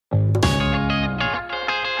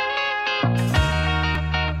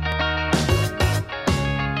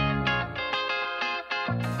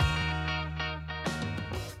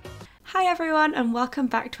everyone, and welcome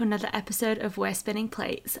back to another episode of We're Spinning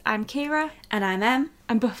Plates. I'm Kira. And I'm Em.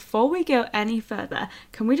 And before we go any further,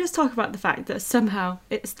 can we just talk about the fact that somehow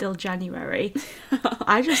it's still January?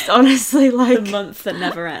 I just honestly like... The month that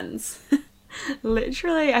never ends.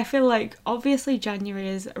 Literally, I feel like obviously January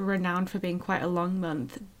is renowned for being quite a long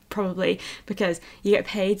month, probably because you get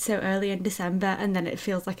paid so early in December and then it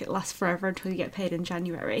feels like it lasts forever until you get paid in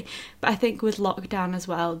January. But I think with lockdown as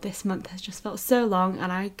well, this month has just felt so long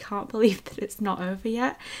and I can't believe that it's not over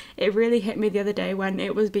yet. It really hit me the other day when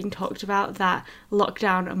it was being talked about that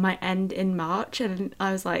lockdown might end in March, and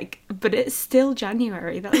I was like, but it's still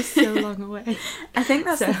January. That was so long away. I think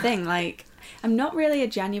that's the thing, like, I'm not really a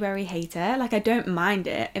January hater. Like, I don't mind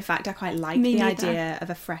it. In fact, I quite like the idea of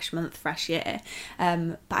a fresh month, fresh year.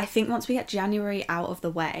 But I think once we get January out of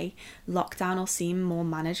the way, lockdown will seem more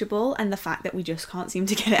manageable. And the fact that we just can't seem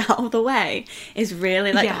to get it out of the way is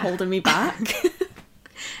really, holding me back.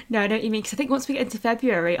 No, I know what you mean, because I think once we get into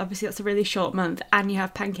February, obviously that's a really short month, and you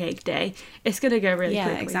have Pancake Day, it's going to go really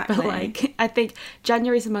quickly. Exactly. But, like, I think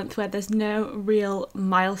January's a month where there's no real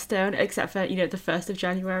milestone, except for, you know, the 1st of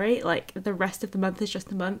January. Like, the rest of the month is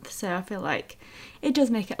just a month, so I feel like it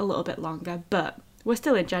does make it a little bit longer, but we're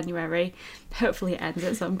still in January. Hopefully it ends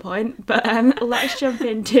at some point. But let's jump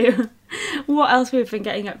into what else we've been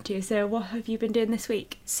getting up to. So what have you been doing this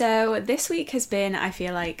week? So this week has been, I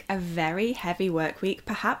feel like, a very heavy work week.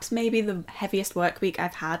 Perhaps maybe the heaviest work week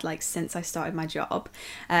I've had, like, since I started my job.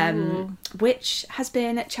 Which has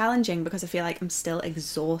been challenging because I feel like I'm still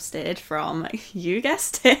exhausted from, you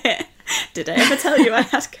guessed it. Did I ever tell you I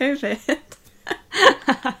had COVID?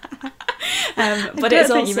 But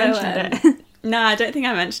it's also... You mentioned it. No, I don't think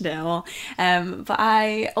I mentioned it at all. But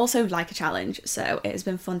I also like a challenge, so it has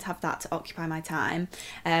been fun to have that to occupy my time.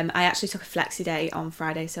 I actually took a flexi day on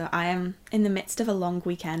Friday, so I am in the midst of a long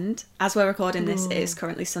weekend. As we're recording this, it is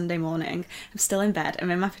currently Sunday morning. I'm still in bed.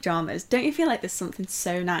 I'm in my pyjamas. Don't you feel like there's something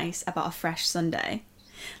so nice about a fresh Sunday?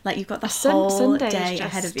 Like, you've got the whole Sunday day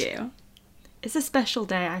ahead of you. It's a special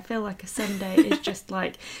day. I feel like a Sunday is just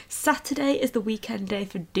like, Saturday is the weekend day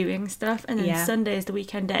for doing stuff, and then Sunday is the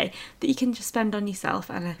weekend day that you can just spend on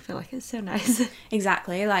yourself, and I feel like it's so nice.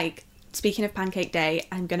 Exactly. Like, speaking of Pancake Day,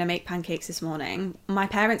 I'm going to make pancakes this morning. My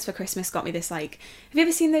parents for Christmas got me this, like, have you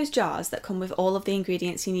ever seen those jars that come with all of the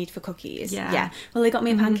ingredients you need for cookies? Yeah. Well, they got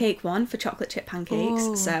me a pancake one for chocolate chip pancakes.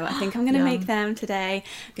 Ooh, so I think I'm going to make them today.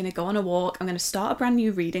 I'm going to go on a walk. I'm going to start a brand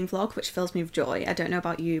new reading vlog, which fills me with joy. I don't know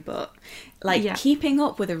about you, but, like, keeping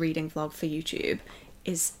up with a reading vlog for YouTube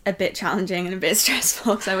is a bit challenging and a bit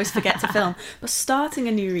stressful because I always forget to film. But starting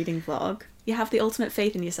a new reading vlog, you have the ultimate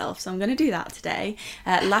faith in yourself, so I'm going to do that today.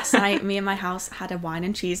 Last night, me and my house had a wine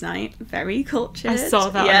and cheese night. Very cultured. I saw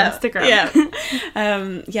that on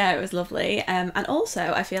Instagram. Yeah, it was lovely. And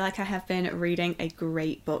also, I feel like I have been reading a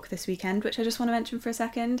great book this weekend, which I just want to mention for a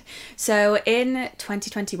second. So in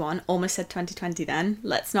 2021, almost said 2020 then,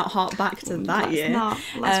 let's not hark back to that year.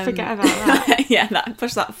 Let's forget about that. Yeah, that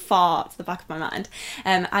pushed that far to the back of my mind.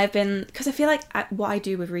 I've been, because I feel like what I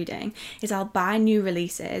do with reading is I'll buy new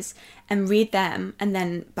releases and read them and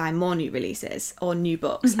then buy more new releases or new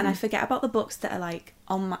books, and I forget about the books that are like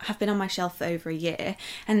have been on my shelf for over a year,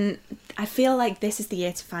 and I feel like this is the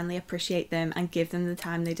year to finally appreciate them and give them the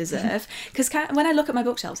time they deserve, because when I look at my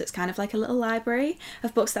bookshelves, it's kind of like a little library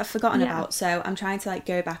of books that I've forgotten about, so I'm trying to, like,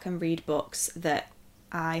 go back and read books that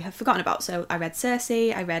I have forgotten about. So I read Circe,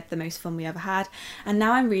 I read The Most Fun We Ever Had, and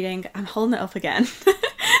now I'm holding it up again.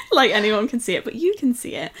 Like, anyone can see it, but you can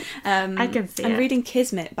see it. I can see it. I'm reading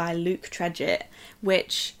Kismet by Luke Tredget,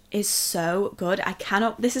 which is so good.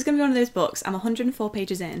 This is going to be one of those books, I'm 104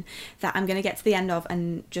 pages in, that I'm going to get to the end of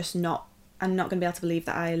and just I'm not going to be able to believe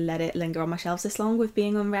that I let it linger on my shelves this long with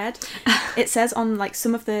being unread. It says on, like,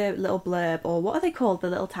 some of the little blurb, or what are they called, the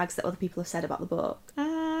little tags that other people have said about the book?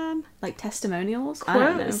 Like testimonials? Quotes? I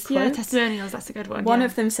don't know. Quotes? Yeah, testimonials, that's a good one. One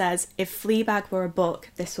of them says, if Fleabag were a book,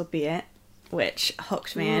 this would be it, which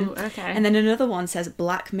hooked me in. Okay. And then another one says,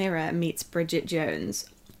 Black Mirror meets Bridget Jones.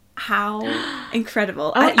 How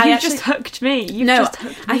incredible. Oh, you just hooked me.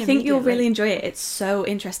 I think you'll really enjoy it. It's so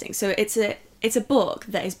interesting. So it's a book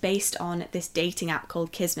that is based on this dating app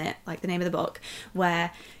called Kismet, like the name of the book,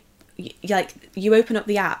 where you open up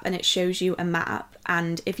the app and it shows you a map,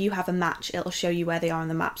 and if you have a match, it'll show you where they are on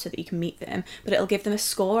the map so that you can meet them, but it'll give them a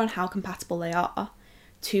score on how compatible they are.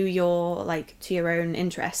 to your own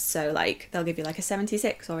interests. So like they'll give you like a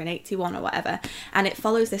 76 or an 81 or whatever, and it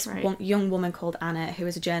follows this young woman called Anna, who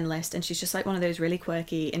is a journalist, and she's just like one of those really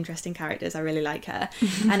quirky, interesting characters. I really like her.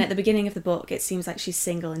 And at the beginning of the book, it seems like she's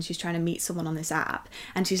single and she's trying to meet someone on this app,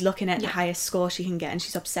 and she's looking at the highest score she can get, and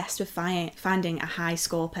she's obsessed with finding a high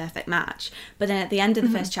score perfect match. But then at the end of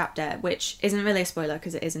the first chapter, which isn't really a spoiler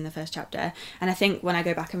because it is in the first chapter, and I think when I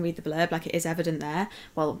go back and read the blurb, like, it is evident there,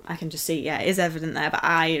 well, I can just see, it is evident there, but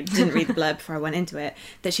I didn't read the blurb before I went into it,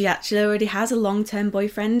 that she actually already has a long-term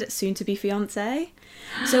boyfriend, soon to be fiance.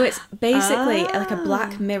 So it's basically like a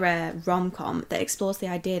Black Mirror rom-com that explores the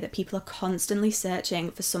idea that people are constantly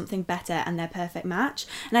searching for something better and their perfect match.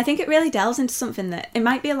 And I think it really delves into something that, it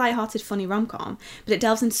might be a light-hearted, funny rom-com, but it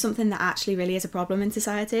delves into something that actually really is a problem in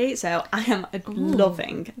society. So I am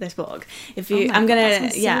loving this book. This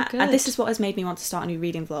is what has made me want to start a new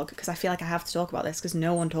reading vlog, because I feel like I have to talk about this because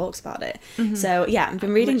no one talks about it. So yeah, I've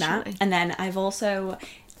been reading that, and then I've also...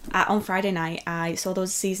 on Friday night, I saw there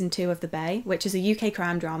was season 2 of The Bay, which is a UK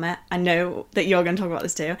crime drama. I know that you're going to talk about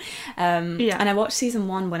this too. And I watched season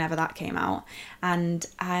 1 whenever that came out. And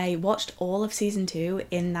I watched all of season 2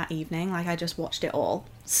 in that evening. Like, I just watched it all.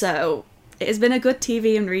 So it has been a good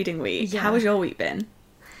TV and reading week. Yeah. How has your week been?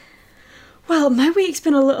 Well, my week's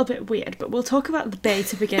been a little bit weird, but we'll talk about The Bay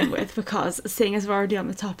to begin with, because seeing as we're already on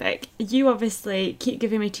the topic, you obviously keep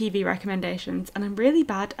giving me TV recommendations, and I'm really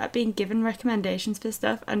bad at being given recommendations for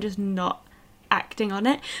stuff and just not acting on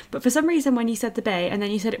it. But for some reason, when you said The Bay and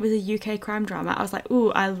then you said it was a UK crime drama, I was like,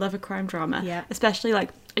 ooh, I love a crime drama. Yeah. Especially, like,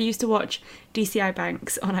 I used to watch DCI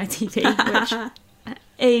Banks on ITV, which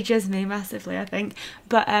ages me massively, I think.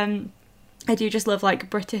 But I do just love, like,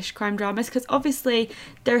 British crime dramas, because obviously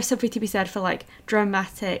there is something to be said for, like,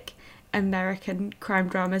 dramatic American crime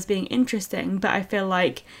dramas being interesting, but I feel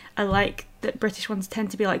like I like that British ones tend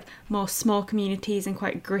to be, like, more small communities and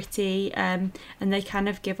quite gritty, and they kind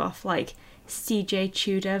of give off, like, CJ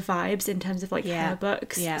Tudor vibes in terms of, like, her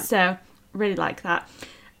books. Yeah. So really like that.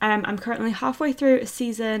 I'm currently halfway through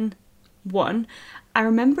season 1. I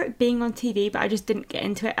remember it being on TV, but I just didn't get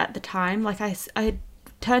into it at the time. Like, I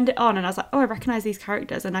turned it on and I was like, oh, I recognise these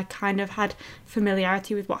characters, and I kind of had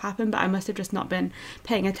familiarity with what happened, but I must have just not been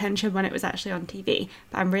paying attention when it was actually on TV.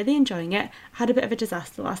 But I'm really enjoying it. I had a bit of a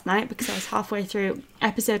disaster last night because I was halfway through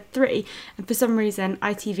episode 3, and for some reason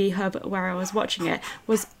ITV Hub, where I was watching it,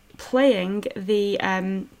 was playing the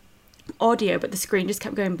audio, but the screen just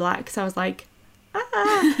kept going black, so I was like,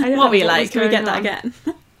 what were you like? Can we get that again?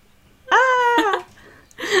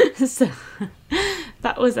 So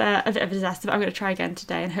that was a bit of a disaster, but I'm going to try again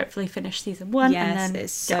today and hopefully finish season 1 and then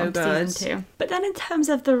it's so get on to season 2. But then in terms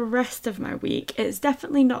of the rest of my week, it's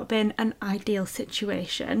definitely not been an ideal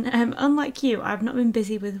situation. Unlike you, I've not been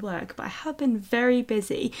busy with work, but I have been very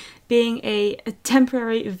busy being a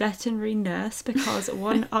temporary veterinary nurse, because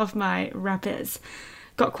one of my rabbits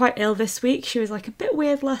got quite ill this week. She was like a bit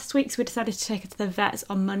weird last week, so we decided to take her to the vets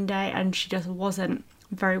on Monday, and she just wasn't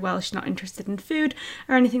very well. She's not interested in food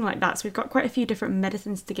or anything like that, so we've got quite a few different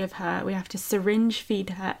medicines to give her. We have to syringe feed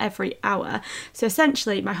her every hour, so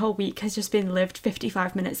essentially my whole week has just been lived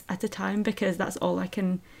 55 minutes at a time, because that's all I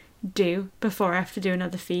can do before I have to do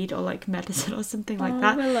another feed or like medicine or something like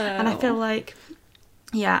that. Hello. And I feel like,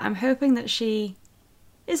 I'm hoping that she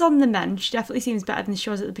is on the mend. She definitely seems better than she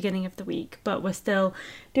was at the beginning of the week, but we're still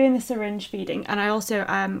doing the syringe feeding. And I also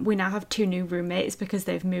we now have 2 new roommates because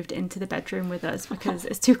they've moved into the bedroom with us because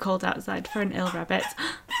it's too cold outside for an ill rabbit.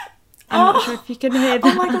 I'm not sure if you can hear that.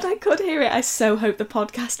 Oh my god, I could hear it. I so hope the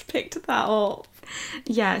podcast picked that up.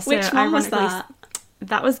 Yeah, so which one was that?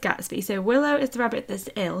 That was Gatsby. So Willow is the rabbit that's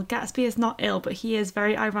ill. Gatsby is not ill, but he is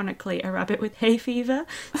very ironically a rabbit with hay fever.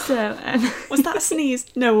 So was that a sneeze?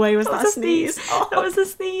 No way, was that a sneeze? Oh. That was a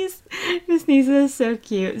sneeze. His sneezes are so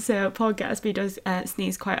cute. So poor Gatsby does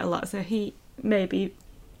sneeze quite a lot. So he may be,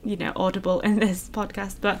 audible in this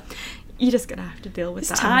podcast, but you're just gonna have to deal with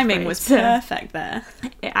that. His timing was perfect there.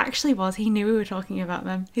 It actually was. He knew we were talking about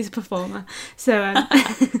them. He's a performer. So.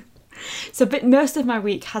 But most of my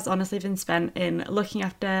week has honestly been spent in looking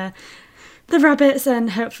after the rabbits and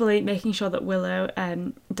hopefully making sure that Willow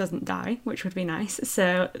doesn't die, which would be nice.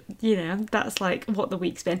 So, that's like what the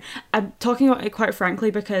week's been. I'm talking about it quite frankly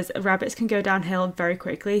because rabbits can go downhill very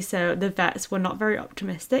quickly, so the vets were not very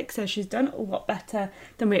optimistic. So she's done a lot better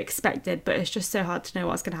than we expected, but it's just so hard to know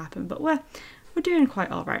what's going to happen. But we're doing quite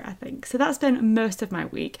all right, I think. So that's been most of my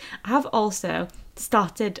week. I have also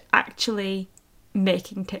started actually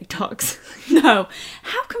making TikToks. No,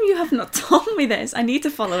 how come you have not told me this? I need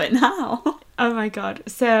to follow it now. Oh my god.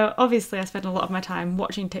 So obviously I spend a lot of my time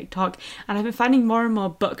watching TikTok, and I've been finding more and more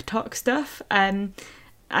book talk stuff, and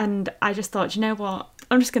I just thought, you know what,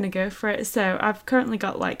 I'm just gonna go for it. So I've currently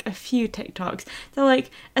got like a few TikToks. They're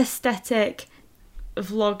like aesthetic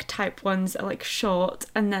vlog type ones are like short,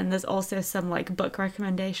 and then there's also some like book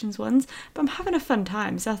recommendations ones, but I'm having a fun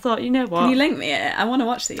time, so I thought, you know what, Can you link me it? I want to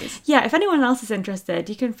watch these. yeah, if anyone else is interested,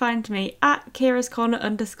 you can find me at Kira's Corner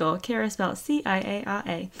 _ Kira spelled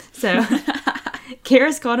Ciara, so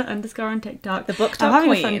Kira's Corner _ on TikTok. The book I'm having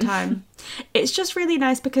queen. a fun time. It's just really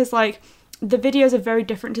nice because like the videos are very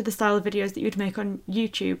different to the style of videos that you'd make on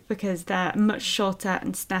YouTube, because they're much shorter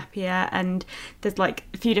and snappier, and there's like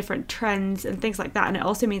a few different trends and things like that, and it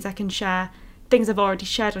also means I can share things I've already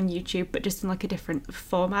shared on YouTube but just in like a different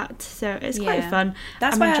format, so it's quite fun.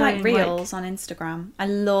 That's I'm why I like enjoying, Reels on Instagram. I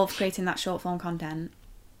love creating that short form content.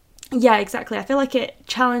 Yeah, exactly. I feel like it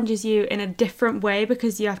challenges you in a different way,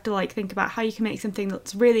 because you have to like think about how you can make something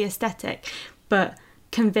that's really aesthetic but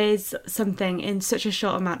conveys something in such a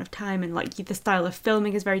short amount of time, and like the style of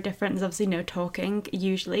filming is very different. There's obviously no talking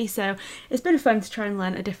usually, so it's been fun to try and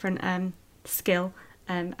learn a different skill,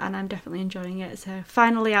 and I'm definitely enjoying it. So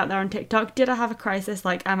finally out there on TikTok. Did I have a crisis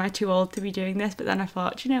like, am I too old to be doing this? But then I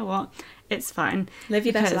thought, you know what, it's fine. Live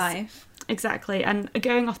your best life. Exactly. And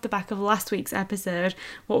going off the back of last week's episode,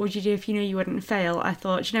 what would you do if you knew you wouldn't fail? I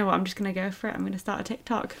thought, you know what, I'm just going to go for it. I'm going to start a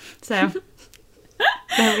TikTok. So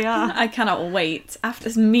there we are. I cannot wait.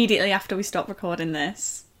 Immediately after we stop recording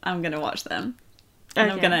this, I'm going to watch them.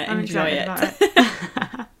 And Okay, I'm going to enjoy it. about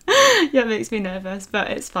it. Yeah, it makes me nervous, but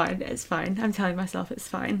it's fine. It's fine. I'm telling myself it's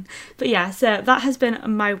fine. But yeah, so that has been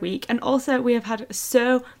my week. And also we have had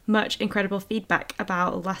so much incredible feedback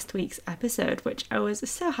about last week's episode, which I was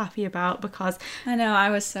so happy about, because I know, I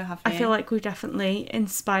was so happy. I feel like we've definitely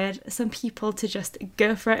inspired some people to just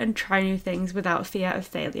go for it and try new things without fear of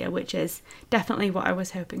failure, which is definitely what I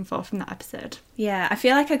was hoping for from that episode. Yeah, I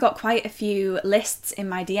feel like I got quite a few lists in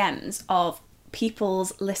my DMs of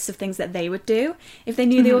people's lists of things that they would do if they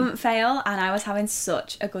knew they wouldn't fail, and I was having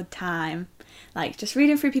such a good time. Like, just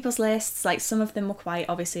reading through people's lists, like, some of them were quite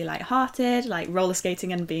obviously light-hearted, like roller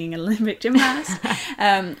skating and being an Olympic gymnast,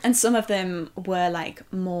 and some of them were, like,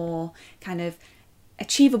 more kind of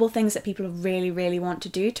achievable things that people really, really want to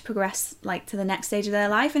do to progress, like, to the next stage of their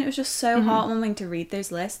life, and it was just so heartwarming to read those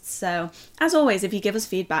lists. So, as always, if you give us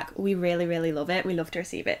feedback, we really, really love it. We love to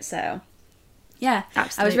receive it, so... Yeah,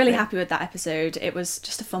 absolutely. I was really happy with that episode. It was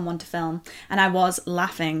just a fun one to film, and I was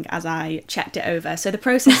laughing as I checked it over. So the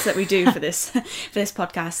process that we do for this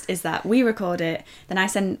podcast is that we record it,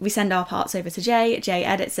 then we send our parts over to Jay. Jay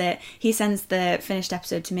edits it. He sends the finished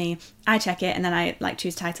episode to me. I check it, and then I like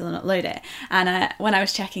choose title and upload it. And when I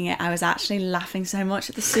was checking it, I was actually laughing so much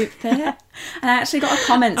at the soup bit, and I actually got a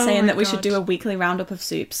comment saying that we should do a weekly roundup of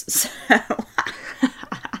soups. So.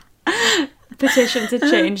 Petition to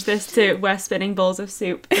change this to we're spinning bowls of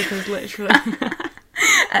soup, because literally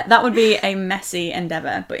that would be a messy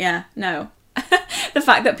endeavour, but yeah, no. The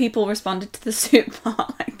fact that people responded to the soup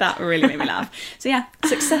part like that really made me laugh. So yeah,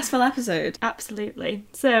 successful episode. Absolutely.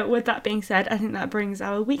 So with that being said, I think that brings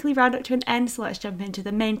our weekly roundup to an end, so let's jump into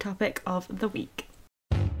the main topic of the week.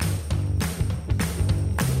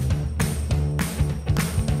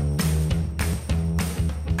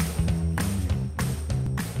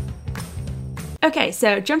 Okay,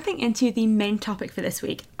 so jumping into the main topic for this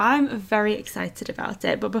week, I'm very excited about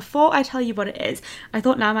it, but before I tell you what it is, I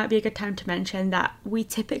thought now might be a good time to mention that we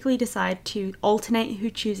typically decide to alternate who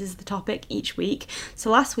chooses the topic each week. So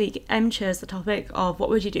last week, Em chose the topic of what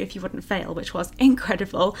would you do if you wouldn't fail, which was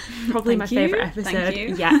incredible, probably my favourite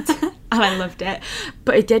episode yet, and I loved it,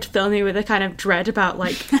 but it did fill me with a kind of dread about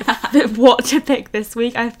like what to pick this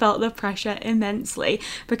week. I felt the pressure immensely,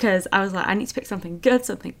 because I was like, I need to pick something good,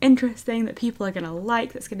 something interesting that people are going to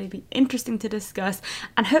like, that's going to be interesting to discuss,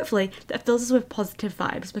 and hopefully that fills us with positive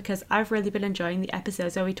vibes, because I've really been enjoying the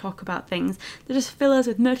episodes where we talk about things that just fill us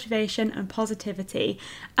with motivation and positivity.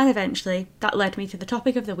 And eventually that led me to the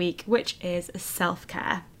topic of the week, which is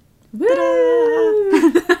self-care.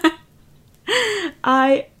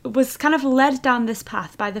 I was kind of led down this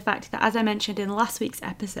path by the fact that, as I mentioned in last week's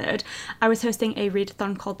episode, I was hosting a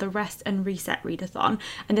readathon called the Rest and Reset Readathon,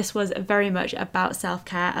 and this was very much about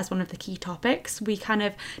self-care as one of the key topics. We kind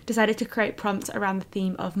of decided to create prompts around the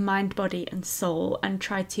theme of mind, body and soul, and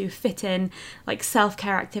try to fit in like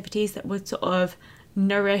self-care activities that would sort of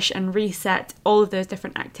nourish and reset all of those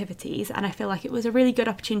different activities. And I feel like it was a really good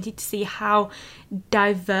opportunity to see how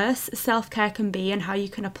diverse self-care can be and how you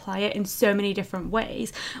can apply it in so many different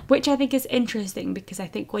ways, which I think is interesting, because I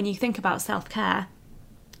think when you think about self-care,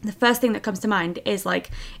 the first thing that comes to mind is like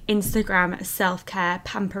Instagram self-care,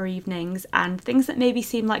 pamper evenings, and things that maybe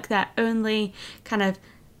seem like they're only kind of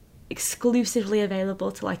exclusively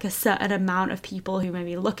available to like a certain amount of people who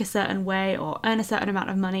maybe look a certain way or earn a certain amount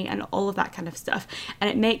of money and all of that kind of stuff. And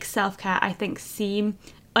it makes self-care, I think, seem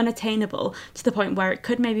unattainable to the point where it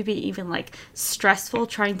could maybe be even like stressful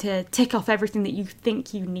trying to tick off everything that you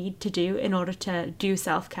think you need to do in order to do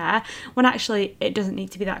self-care, when actually it doesn't need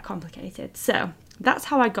to be that complicated. So that's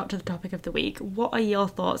how I got to the topic of the week. What are your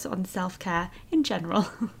thoughts on self-care in general?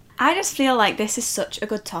 I just feel like this is such a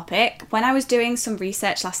good topic. When I was doing some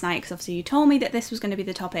research last night, because obviously you told me that this was going to be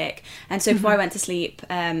the topic, and so before I went to sleep,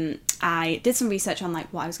 I did some research on like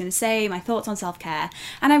what I was going to say, my thoughts on self-care,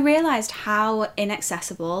 and I realised how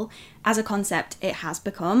inaccessible as a concept it has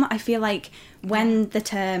become. I feel like when the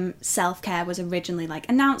term self-care was originally like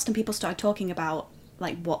announced and people started talking about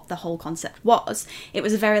like what the whole concept was, it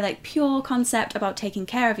was a very like pure concept about taking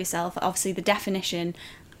care of yourself. Obviously the definition,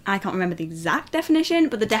 I can't remember the exact definition,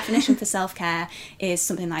 but the definition for self-care is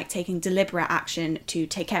something like taking deliberate action to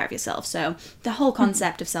take care of yourself. So the whole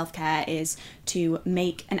concept of self-care is to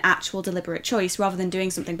make an actual deliberate choice rather than doing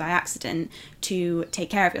something by accident to take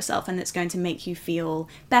care of yourself, and it's going to make you feel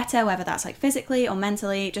better, whether that's like physically or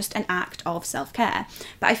mentally, just an act of self-care.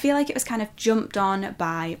 But I feel like it was kind of jumped on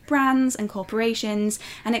by brands and corporations,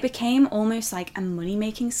 and it became almost like a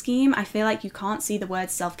money-making scheme. I feel like you can't see the word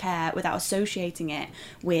self-care without associating it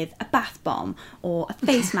with a bath bomb or a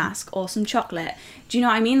face mask or some chocolate. Do you know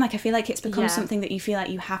what I mean? Like I feel like it's become something that you feel like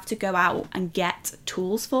you have to go out and get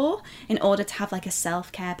tools for in order to have like a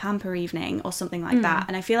self-care pamper evening or something like that.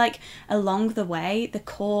 And I feel like along the way the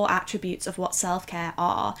core attributes of what self-care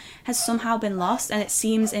are has somehow been lost, and it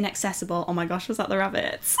seems inaccessible. Oh my gosh, was that the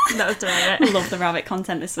rabbits? That was the rabbit. I love the rabbit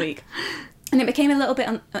content this week. And it became a little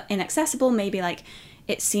bit inaccessible, maybe like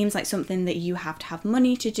it seems like something that you have to have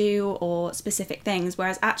money to do or specific things,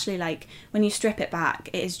 whereas actually like when you strip it back,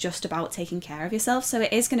 it is just about taking care of yourself. So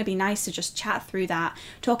it is going to be nice to just chat through that,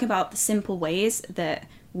 talking about the simple ways that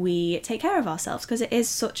we take care of ourselves, because it is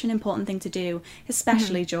such an important thing to do,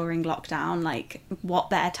 especially during lockdown. Like what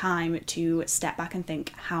better time to step back and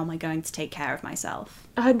think, how am I going to take care of myself?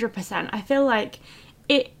 100%. I feel like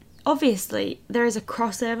it, obviously there is a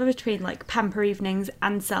crossover between like pamper evenings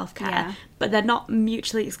and self-care, but they're not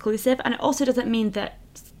mutually exclusive. And it also doesn't mean that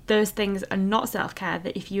those things are not self-care,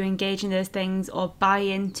 that if you engage in those things or buy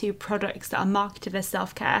into products that are marketed as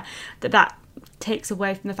self-care, that takes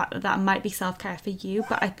away from the fact that might be self-care for you.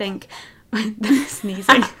 But I think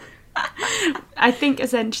sneezing I think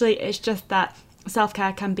essentially it's just that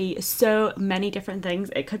self-care can be so many different things.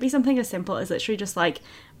 It could be something as simple as literally just like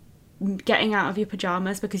getting out of your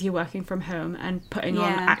pajamas because you're working from home and putting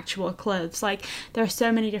on actual clothes. Like there are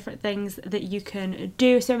so many different things that you can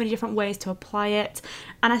do, so many different ways to apply it.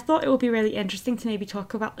 And I thought it would be really interesting to maybe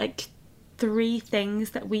talk about like 3 things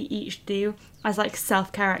that we each do as like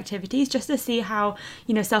self-care activities, just to see how,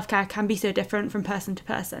 you know, self-care can be so different from person to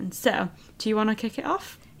person. So do you want to kick it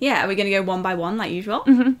off? Yeah, are we going to go one by one like usual?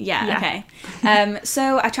 Yeah, okay.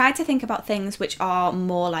 So I tried to think about things which are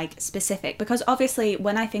more like specific, because obviously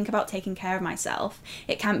when I think about taking care of myself,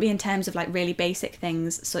 it can be in terms of like really basic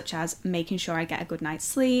things such as making sure I get a good night's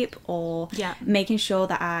sleep, or making sure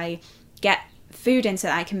that I get food in so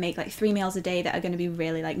that I can make like 3 meals a day that are going to be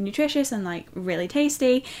really like nutritious and like really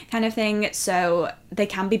tasty kind of thing. So they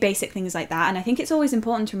can be basic things like that, and I think it's always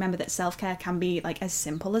important to remember that self-care can be like as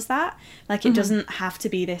simple as that. Like it doesn't have to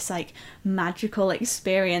be this like magical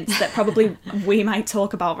experience that probably we might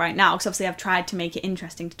talk about right now, because obviously I've tried to make it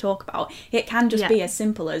interesting to talk about. It can just be as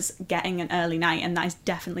simple as getting an early night, and that is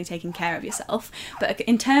definitely taking care of yourself. But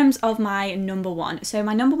in terms of my number one, so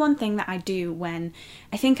my number one thing that I do when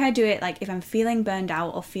I think I do it like if I'm feeling burned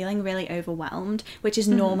out or feeling really overwhelmed, which is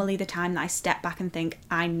normally the time that I step back and think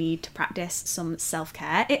I need to practice some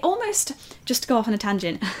self-care. It almost, just to go off on a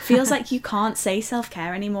tangent, feels like you can't say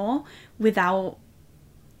self-care anymore without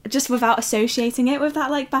associating it with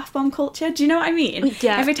that like bath bomb culture. Do you know what I mean?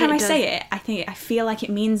 Yeah, every time I say it, I feel like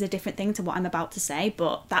it means a different thing to what I'm about to say,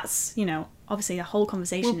 but that's, you know, obviously a whole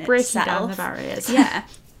conversation We're breaking itself. down the barriers. Yeah.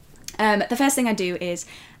 The first thing I do is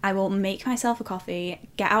I will make myself a coffee,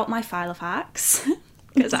 get out my file of hacks,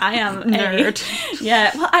 because I am a nerd.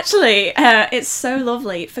 Yeah, well actually, it's so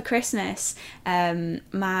lovely. For Christmas,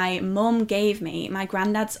 my mum gave me my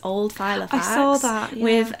granddad's old file of hacks. I saw that,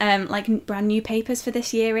 with like brand new papers for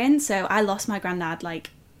this year in. So I lost my granddad like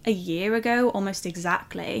a year ago, almost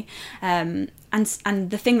exactly. And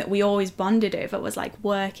the thing that we always bonded over was like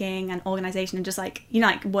working and organisation and just like, you know,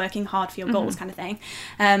 like working hard for your goals kind of thing.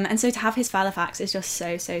 And so to have his file of facts is just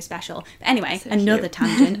so special. But anyway, so another cute.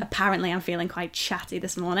 tangent. Apparently I'm feeling quite chatty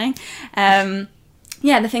this morning.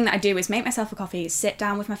 Yeah, the thing that I do is make myself a coffee, sit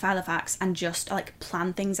down with my Filofax and just like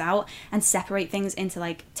plan things out and separate things into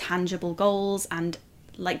like tangible goals and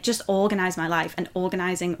like just organize my life. And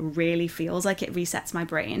organizing really feels like it resets my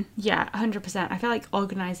brain. Yeah, 100%. I feel like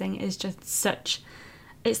organising is just such...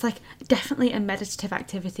 It's like definitely a meditative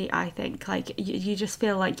activity, I think. Like you just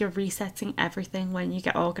feel like you're resetting everything when you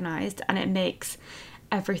get organised, and it makes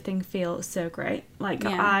everything feel so great. Like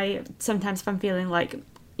I sometimes, if I'm feeling like,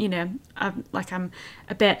 you know, I'm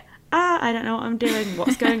a bit... I don't know what I'm doing,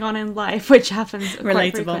 what's going on in life, which happens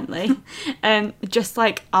quite frequently. Just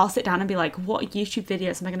like, I'll sit down and be like, what YouTube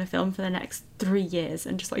videos am I going to film for the next 3 years?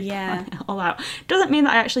 And just like plan it all out. Doesn't mean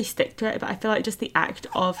that I actually stick to it, but I feel like just the act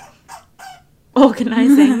of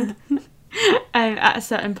organising at a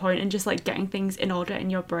certain point and just like getting things in order in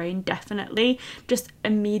your brain definitely just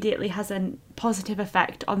immediately has a positive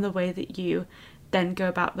effect on the way that you then go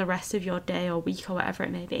about the rest of your day or week or whatever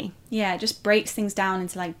it may be. Yeah, it just breaks things down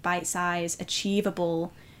into like bite-sized,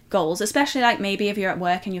 achievable goals, especially like maybe if you're at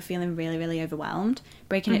work and you're feeling really, really overwhelmed.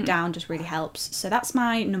 Breaking it down just really helps. So that's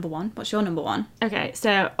my number one. What's your number one? Okay,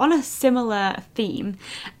 so on a similar theme,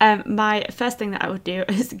 my first thing that I would do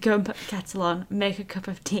is go and put the kettle on, make a cup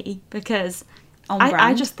of tea, because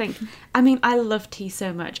I just think, I mean, I love tea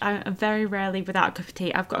so much. I'm very rarely without a cup of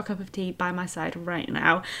tea. I've got a cup of tea by my side right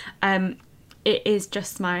now. It is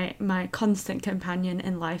just my constant companion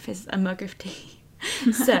in life is a mug of tea.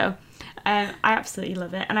 So I absolutely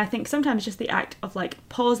love it. And I think sometimes just the act of like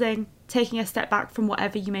pausing, taking a step back from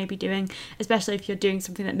whatever you may be doing, especially if you're doing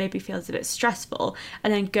something that maybe feels a bit stressful,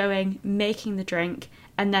 and then going, making the drink,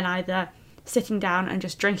 and then either sitting down and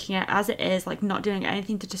just drinking it as it is, like not doing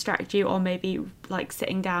anything to distract you, or maybe like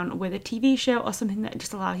sitting down with a TV show or something that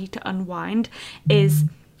just allows you to unwind is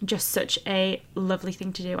just such a lovely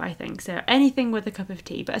thing to do, I think. So anything with a cup of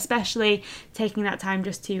tea, but especially taking that time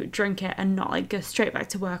just to drink it and not like go straight back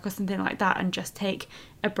to work or something like that, and just take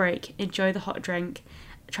a break, enjoy the hot drink,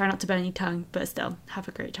 try not to burn your tongue, but still have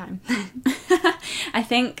a great time. I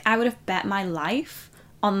think I would have bet my life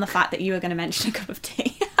on the fact that you were going to mention a cup of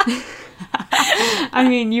tea. I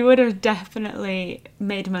mean, you would have definitely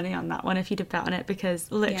made money on that one if you'd have bet on it,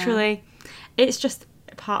 because literally it's just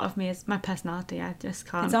part of me, is my personality. I just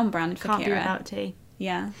can't. It's on brand for Can't Kira. be without tea.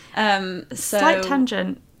 Yeah. Slight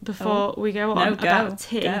tangent before we go on about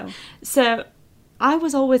tea. Go. So I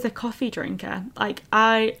was always a coffee drinker. Like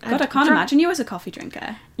I can't imagine you as a coffee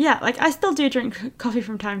drinker. Yeah, like I still do drink coffee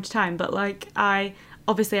from time to time, but like I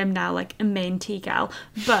obviously am now like a main tea gal,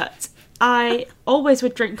 but I always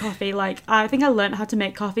would drink coffee. Like I think I learned how to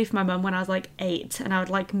make coffee from my mum when I was like 8, and I would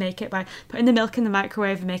like make it by putting the milk in the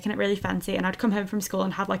microwave and making it really fancy, and I'd come home from school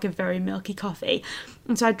and have like a very milky coffee.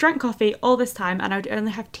 And so I drank coffee all this time, and I would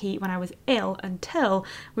only have tea when I was ill, until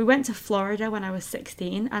we went to Florida when I was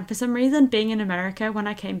 16, and for some reason, being in America, when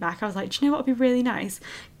I came back I was like, do you know what would be really nice?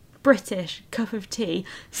 British cup of tea.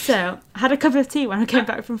 So I had a cup of tea when I came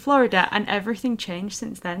back from Florida, and everything changed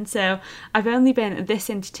since then. So I've only been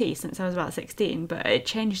this into tea since I was about 16, but it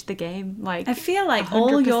changed the game. Like I feel like 100%.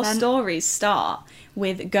 all your stories start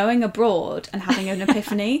with going abroad and having an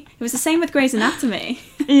epiphany. It was the same with Grey's Anatomy.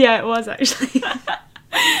 Yeah, it was actually.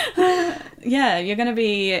 Yeah, you're going to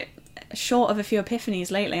be short of a few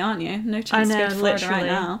epiphanies lately, aren't you? No chance to go to Florida right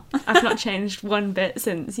now. I've not changed one bit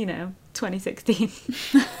since, 2016.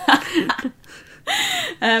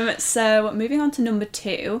 So moving on to number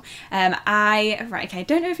 2, I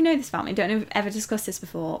don't know if you know this about me, don't know if we've ever discussed this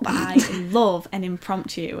before, but I love an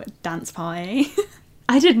impromptu dance party.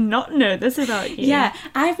 I did not know this about you. Yeah,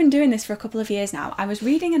 I've been doing this for a couple of years now. I was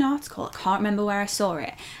reading an article, I can't remember where I saw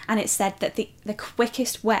it, and it said that the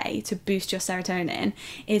quickest way to boost your serotonin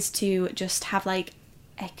is to just have like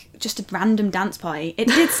just a random dance party. It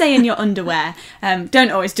did say in your underwear.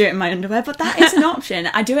 Don't always do it in my underwear, but that is an option.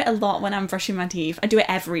 I do it a lot when I'm brushing my teeth. I do it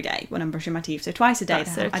every day when I'm brushing my teeth. So twice a day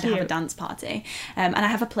I'd have a dance party. And I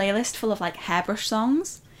have a playlist full of like hairbrush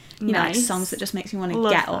songs. You know, like songs that just makes me want to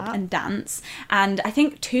get up and dance. And I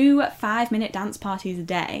think 2 5-minute dance parties a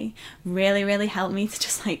day really, really help me to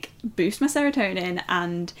just like boost my serotonin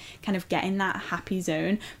and kind of get in that happy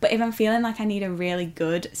zone. But if I'm feeling like I need a really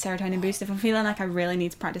good serotonin boost, if I'm feeling like I really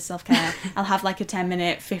need to practice self-care, I'll have like a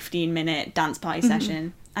 10-minute, 15-minute dance party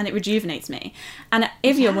session. And it rejuvenates me. And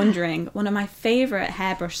if you're wondering, one of my favourite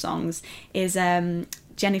hairbrush songs is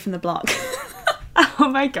Jenny from the Block. Oh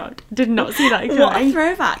my god, did not see that coming. What a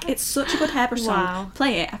throwback. It's such a good hairbrush song. Wow.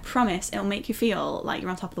 Play it, I promise it'll make you feel like you're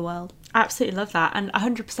on top of the world. Absolutely love that, and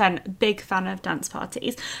 100% big fan of dance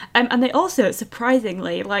parties. And they also,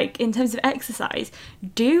 surprisingly, like in terms of exercise,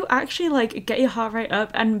 do actually like get your heart rate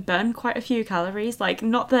up and burn quite a few calories. Like,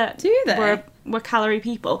 not that do they? we're calorie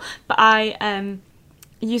people, but I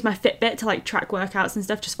use my Fitbit to like track workouts and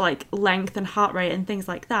stuff, just for like length and heart rate and things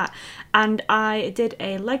like that. And I did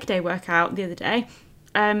a leg day workout the other day,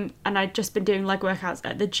 and I'd just been doing leg workouts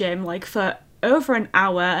at the gym like for over an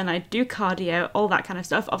hour, and I do cardio, all that kind of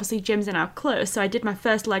stuff. Obviously gyms are now closed, so I did my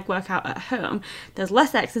first leg workout at home. There's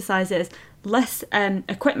less exercises, less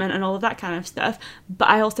equipment and all of that kind of stuff, but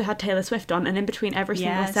I also had Taylor Swift on, and in between every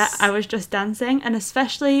single set I was just dancing. And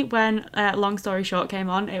especially when Long Story Short came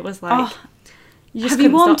on, it was like, you just have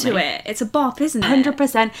you warmed stop to me. it? It's a bop, isn't it?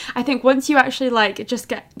 100%. I think once you actually like just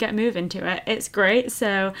get moving to it, it's great.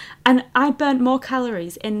 So, and I burnt more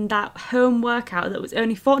calories in that home workout that was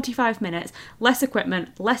only 45 minutes, less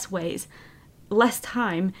equipment, less weights, less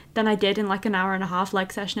time than I did in like an hour and a half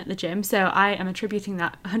leg session at the gym. So I am attributing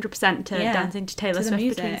that 100% to dancing to Taylor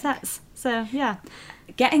Swift between sets. So yeah.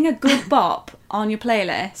 Getting a good bop on your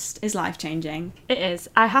playlist is life-changing. It is.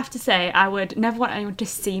 I have to say, I would never want anyone to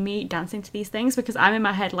see me dancing to these things, because I'm in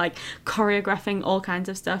my head like choreographing all kinds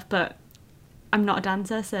of stuff, but I'm not a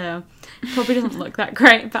dancer, so it probably doesn't look that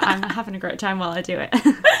great, but I'm having a great time while I do it.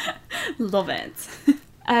 Love it.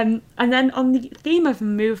 And then on the theme of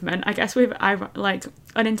movement, I guess I like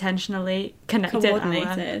unintentionally connected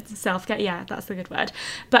coordinated our self-care. Yeah, that's the good word.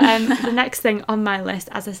 But the next thing on my list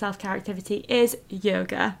as a self-care activity is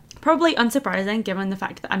yoga. Probably unsurprising given the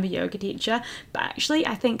fact that I'm a yoga teacher, but actually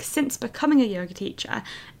I think since becoming a yoga teacher,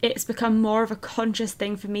 it's become more of a conscious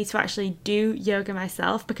thing for me to actually do yoga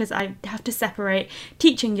myself, because I have to separate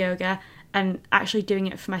teaching yoga and actually doing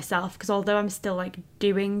it for myself, because although I'm still like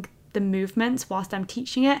doing the movements whilst I'm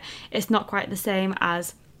teaching it, it's not quite the same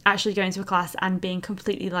as actually going to a class and being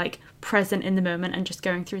completely like present in the moment and just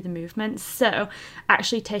going through the movements. So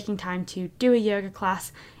actually taking time to do a yoga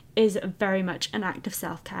class is very much an act of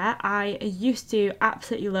self-care. I used to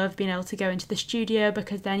absolutely love being able to go into the studio,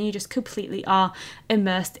 because then you just completely are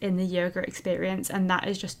immersed in the yoga experience, and that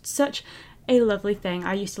is just such a lovely thing.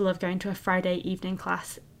 I used to love going to a Friday evening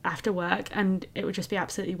class after work, and it would just be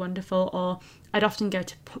absolutely wonderful. Or I'd often go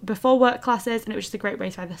to before work classes, and it was just a great way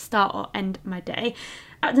to either start or end my day.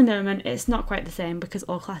 At the moment it's not quite the same because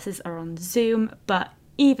all classes are on Zoom, but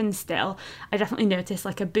even still I definitely notice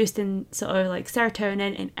like a boost in sort of like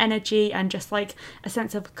serotonin, in energy, and just like a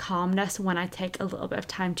sense of calmness when I take a little bit of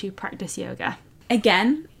time to practice yoga.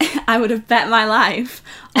 Again, I would have bet my life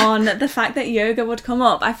on the fact that yoga would come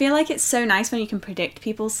up. I feel like it's so nice when you can predict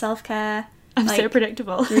people's self-care. I'm so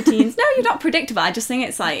predictable. Routines. No, you're not predictable. I just think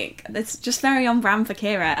it's just very on brand for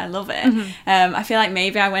Kira. I love it. Mm-hmm. I feel like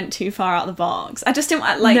maybe I went too far out of the box. I just didn't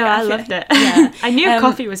like. No, I loved it. Yeah. I knew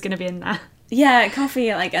coffee was going to be in there. Yeah, coffee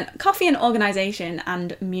and organisation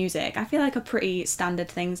and music, I feel like are pretty standard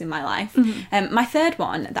things in my life. Mm-hmm. My third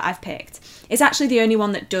one that I've picked is actually the only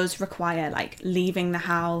one that does require like leaving the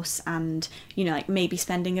house and, you know, like maybe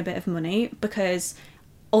spending a bit of money, because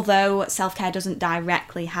although self-care doesn't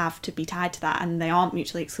directly have to be tied to that, and they aren't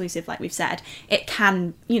mutually exclusive like we've said, it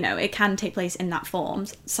can take place in that form.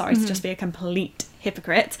 Sorry to just be a complete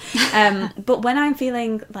hypocrite. But when I'm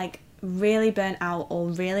feeling like really burnt out, or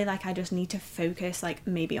really like I just need to focus like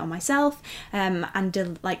maybe on myself and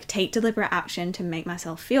take deliberate action to make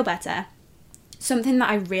myself feel better, something that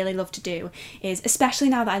I really love to do is, especially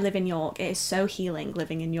now that I live in York, it is so healing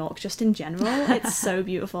living in York just in general. It's so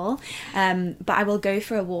beautiful. But I will go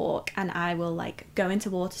for a walk, and I will like go into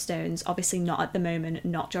Waterstones, obviously not at the moment,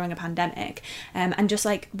 not during a pandemic, and just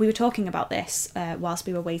like we were talking about this whilst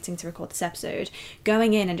we were waiting to record this episode,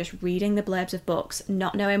 going in and just reading the blurbs of books,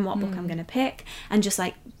 not knowing what book I'm going to pick, and just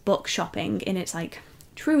like book shopping in its like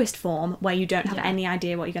truest form, where you don't have any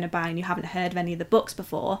idea what you're going to buy and you haven't heard of any of the books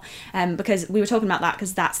before, because we were talking about that,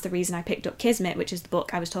 because that's the reason I picked up Kismet, which is the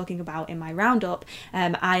book I was talking about in my roundup.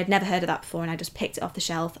 I had never heard of that before, and I just picked it off the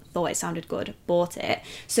shelf, thought it sounded good, bought it.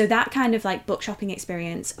 So that kind of like book shopping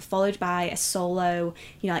experience, followed by a solo,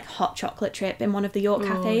 you know, like hot chocolate trip in one of the York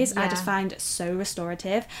cafes, I just find so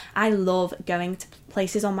restorative. I love going to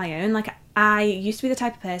places on my own. Like, I used to be the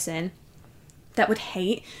type of person that would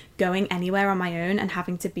hate going anywhere on my own and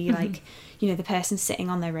having to be like, you know, the person sitting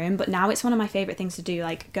on their own. But now it's one of my favourite things to do,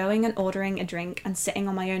 like going and ordering a drink and sitting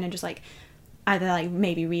on my own and just like either like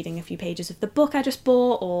maybe reading a few pages of the book I just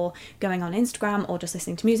bought, or going on Instagram, or just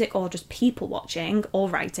listening to music, or just people watching, or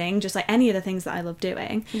writing, just like any of the things that I love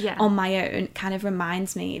doing on my own, kind of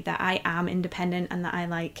reminds me that I am independent and that I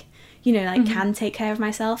like, you know, like can take care of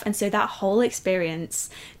myself. And so that whole experience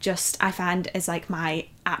just I find is like my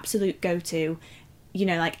absolute go-to, you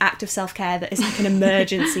know, like act of self-care that is like an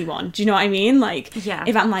emergency one. Do you know what I mean? Like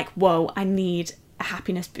if I'm like, whoa, I need a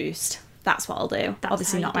happiness boost, that's what I'll do. That's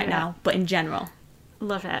obviously not right now, but in general.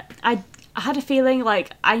 Love it. I had a feeling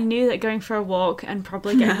like I knew that going for a walk and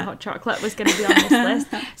probably getting hot chocolate was going to be on this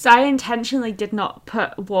list. So I intentionally did not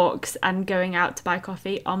put walks and going out to buy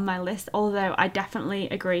coffee on my list, although I definitely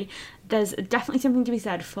agree. There's definitely something to be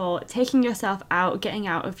said for taking yourself out, getting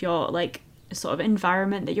out of your like sort of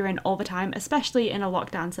environment that you're in all the time, especially in a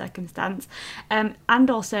lockdown circumstance. And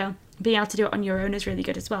also being able to do it on your own is really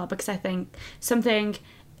good as well, because I think something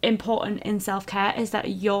important in self-care is that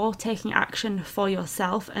you're taking action for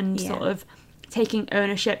yourself and sort of taking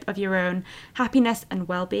ownership of your own happiness and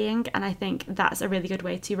well-being. And I think that's a really good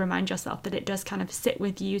way to remind yourself that it does kind of sit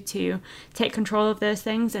with you to take control of those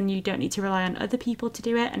things, and you don't need to rely on other people to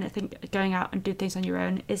do it. And I think going out and do things on your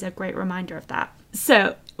own is a great reminder of that.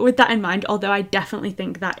 So with that in mind, although I definitely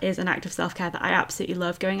think that is an act of self-care that I absolutely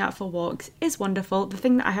love, going out for walks is wonderful, the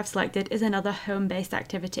thing that I have selected is another home-based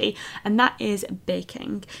activity, and that is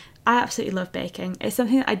baking. I absolutely love baking. It's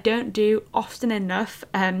something that I don't do often enough.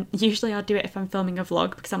 Usually I'll do it if I'm filming a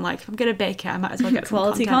vlog, because I'm like, if I'm going to bake it, I might as well get some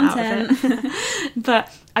quality content out of it.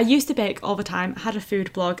 But I used to bake all the time, had a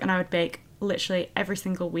food blog, and I would bake literally every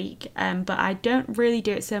single week, but I don't really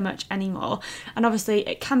do it so much anymore. And obviously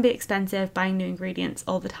it can be expensive buying new ingredients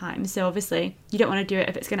all the time, so obviously you don't want to do it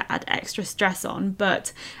if it's going to add extra stress on.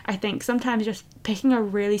 But I think sometimes just picking a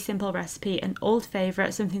really simple recipe, an old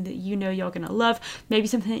favourite, something that you know you're going to love, maybe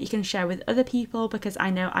something that you can share with other people, because I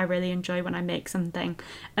know I really enjoy when I make something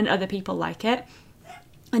and other people like it,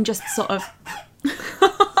 and just sort of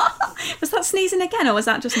Was that sneezing again, or was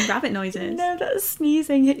that just some rabbit noises? No, that's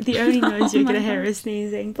sneezing. The only noise you're going to hear is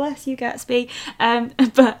sneezing. Bless you, Gatsby.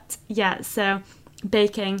 But yeah, so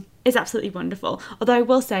baking is absolutely wonderful. Although I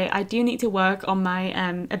will say I do need to work on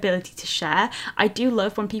my ability to share. I do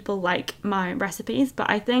love when people like my recipes, but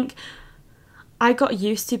I think I got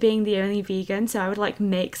used to being the only vegan, so I would like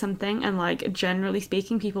make something and like generally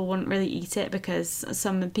speaking people wouldn't really eat it, because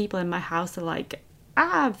some people in my house are like,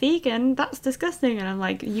 vegan, that's disgusting, and I'm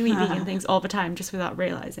like, you eat vegan things all the time just without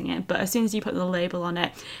realising it. But as soon as you put the label on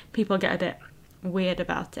it, people get a bit weird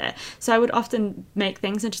about it. So I would often make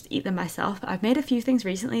things and just eat them myself. But I've made a few things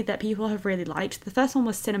recently that people have really liked. The first one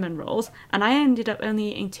was cinnamon rolls, and I ended up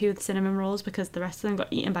only eating 2 of the cinnamon rolls because the rest of them got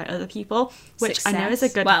eaten by other people, which success. I know is a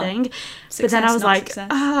good thing. Success, but then I was like,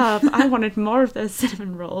 I wanted more of those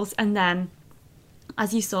cinnamon rolls. And then,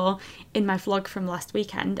 as you saw in my vlog from last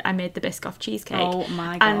weekend, I made the Biscoff cheesecake. Oh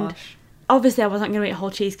my gosh. And obviously I wasn't going to eat a whole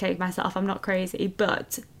cheesecake myself, I'm not crazy,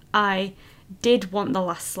 but I did want the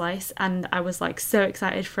last slice, and I was like so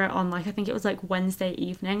excited for it on like, I think it was like Wednesday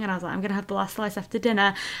evening, and I was like, I'm going to have the last slice after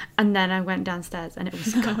dinner, and then I went downstairs and it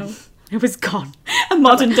was gone. It was gone. A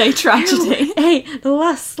modern day tragedy. Hey, the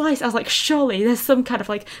last slice, I was like, surely there's some kind of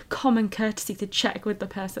like common courtesy to check with the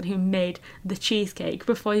person who made the cheesecake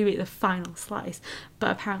before you eat the final slice,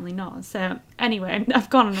 but apparently not. So anyway, I've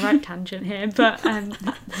gone on a right tangent here, but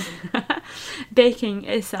baking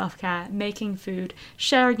is self-care, making food,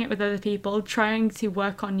 sharing it with other people, trying to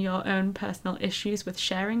work on your own personal issues with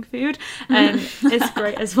sharing food is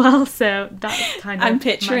great as well. So that's kind of I'm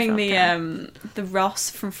picturing the Ross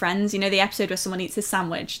from Friends, you know, the episode where someone eats a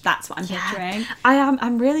sandwich. That's what I'm picturing.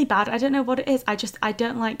 I'm really bad. I don't know what it is. I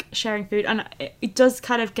don't like sharing food, and it does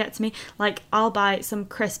kind of get to me. Like, I'll buy some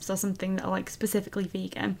crisps or something that are like specifically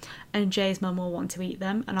vegan, and Jay's mum will want to eat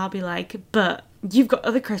them, and I'll be like, but you've got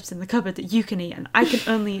other crisps in the cupboard that you can eat, and I can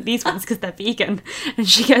only eat these ones because they're vegan. And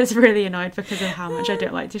she gets really annoyed because of how much I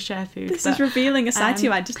don't like to share food. This is revealing a side to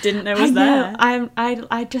you I just didn't know was there.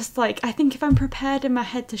 I just like, I think if I'm prepared in my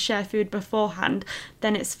head to share food beforehand,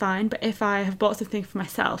 then it's fine. But if I have bought something for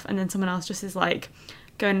myself and then someone else just is like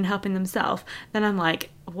going and helping themselves, then I'm like,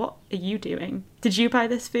 what are you doing? Did you buy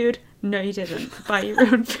this food? No, you didn't. Buy your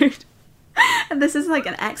own food. And this is like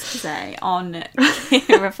an expose on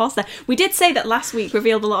Kira Foster. We did say that last week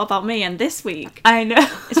revealed a lot about me, and this week, I know,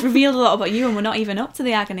 it's revealed a lot about you, and we're not even up to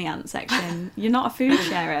the agony aunt section. You're not a food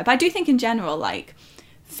sharer. But I do think in general, like,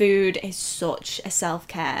 food is such a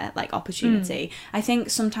self-care like opportunity. I think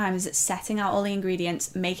sometimes setting out all the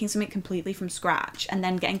ingredients, making something completely from scratch, and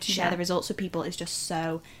then getting to share the results with people is just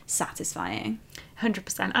so satisfying.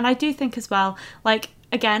 100%. And I do think as well, like,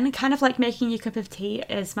 again, kind of like making your cup of tea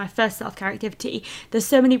is my first self-care activity. There's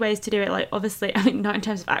so many ways to do it. Like, obviously, I mean, not in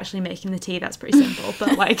terms of actually making the tea, that's pretty simple,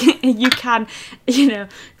 but like, you can, you know,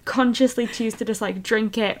 consciously choose to just like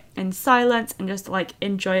drink it in silence and just like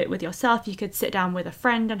enjoy it with yourself. You could sit down with a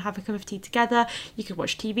friend and have a cup of tea together. You could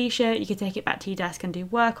watch a TV show. You could take it back to your desk and do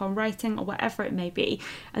work or writing or whatever it may be.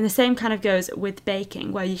 And the same kind of goes with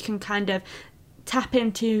baking, where you can kind of tap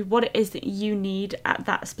into what it is that you need at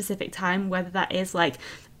that specific time, whether that is like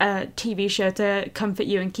a TV show to comfort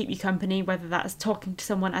you and keep you company, whether that's talking to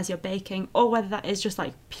someone as you're baking, or whether that is just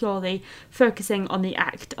like purely focusing on the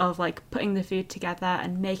act of like putting the food together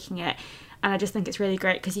and making it. And I just think it's really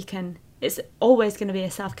great because it's always going to be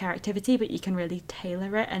a self-care activity, but you can really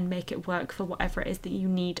tailor it and make it work for whatever it is that you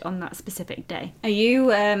need on that specific day. Are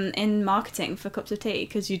you in marketing for cups of tea?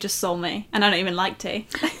 Because you just sold me, and I don't even like tea.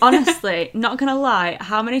 Honestly, not gonna lie,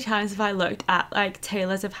 how many times have I looked at like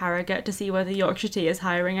Taylor's of Harrogate to see whether Yorkshire Tea is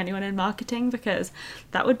hiring anyone in marketing? Because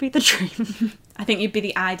that would be the dream. I think you'd be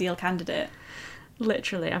the ideal candidate.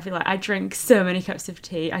 Literally, I feel like I drink so many cups of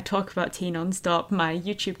tea. I talk about tea non-stop. My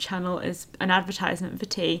YouTube channel is an advertisement for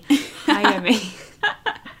tea. Hire me.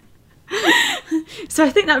 So I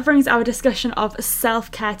think that brings our discussion of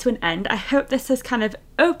self-care to an end. I hope this has kind of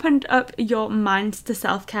opened up your mind to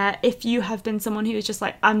self-care. If you have been someone who is just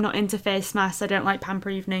like, I'm not into face masks, I don't like pamper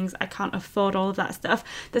evenings, I can't afford all of that stuff,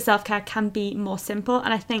 the self-care can be more simple.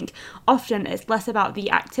 And I think often it's less about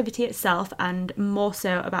the activity itself and more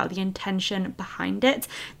so about the intention behind it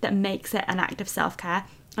that makes it an act of self-care.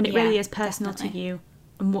 And it really is personal to you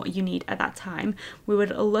and what you need at that time. We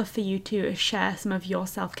would love for you to share some of your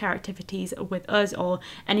self-care activities with us, or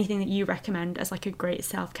anything that you recommend as like a great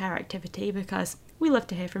self-care activity, because we love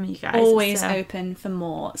to hear from you guys. Always open for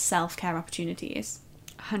more self-care opportunities.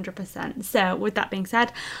 100%. So with that being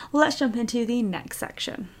said, let's jump into the next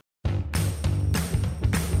section.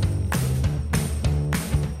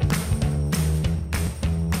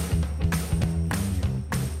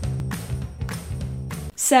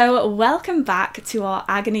 So welcome back to our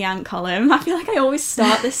agony aunt column. I feel like I always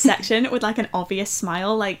start this section with like an obvious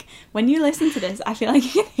smile. Like when you listen to this, I feel like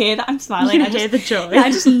you can hear that I'm smiling. I hear the joy. Yeah, I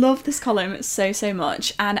just love this column so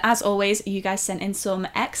much. And as always, you guys sent in some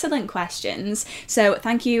excellent questions. So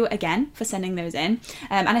thank you again for sending those in.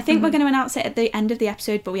 And I think we're going to announce it at the end of the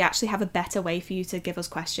episode, but we actually have a better way for you to give us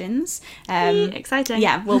questions. Exciting.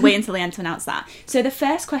 Yeah, we'll wait until the end to announce that. So the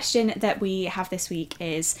first question that we have this week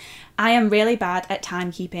is, I am really bad at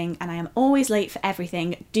timekeeping and I am always late for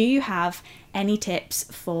everything. Do you have any tips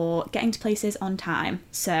for getting to places on time?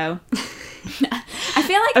 So I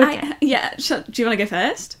feel like do you want to go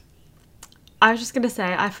first? I was just going to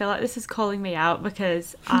say, I feel like this is calling me out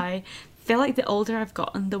because I feel like the older I've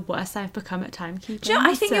gotten, the worse I've become at timekeeping. Do you know,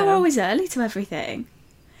 I think you're always early to everything.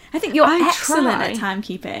 I think you're excellent at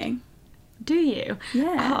timekeeping. Do you?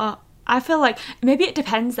 Yeah. I feel like maybe it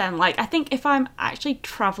depends then. Like, I think if I'm actually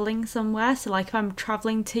travelling somewhere, so like if I'm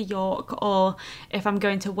travelling to York or if I'm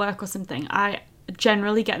going to work or something, I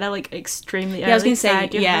generally get there like extremely early. Yeah, I was going to say,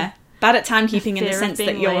 bad at timekeeping in the sense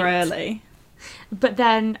that you're early. But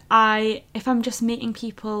then if I'm just meeting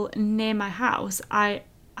people near my house, I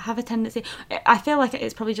have a tendency, I feel like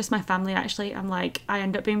it's probably just my family actually. I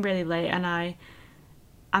end up being really late and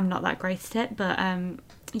I'm not that great at it, but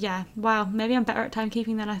yeah, wow, maybe I'm better at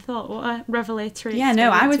timekeeping than I thought. What a revelatory experience. Yeah,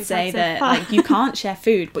 no, I would say that like you can't share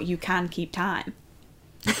food, but you can keep time.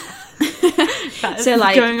 So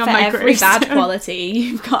like going on for my every bad quality,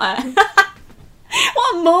 you've got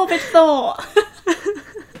what a morbid thought.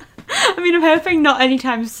 I mean, I'm hoping not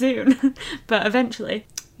anytime soon, but eventually.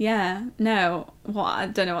 Yeah, no, I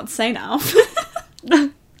don't know what to say now.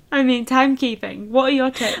 I mean, timekeeping. What are your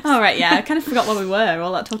tips? Oh, right, yeah. I kind of forgot where we were,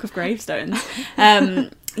 all that talk of gravestones.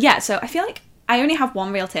 Yeah, so I feel like I only have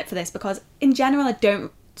one real tip for this because in general I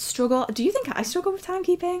don't struggle. Do you think I struggle with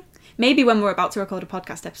timekeeping? Maybe when we're about to record a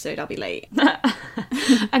podcast episode, I'll be late.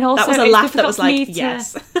 And also, that was a laugh that was like,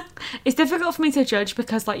 yes. It's difficult for me to judge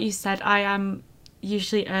because, like you said, I am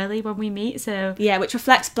usually early when we meet, so yeah, which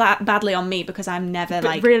reflects badly on me because I'm never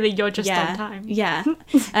but really you're just on time. Yeah.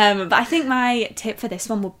 But I think my tip for this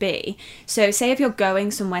one would be, so say if you're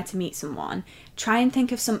going somewhere to meet someone, try and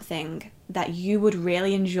think of something that you would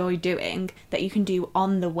really enjoy doing that you can do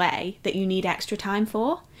on the way that you need extra time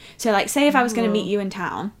for. So like say if I was going to meet you in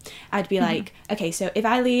town, I'd be like, okay, so if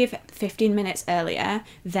I leave 15 minutes earlier,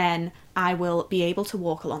 then I will be able to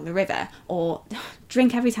walk along the river, or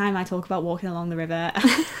drink every time I talk about walking along the river,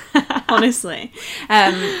 honestly.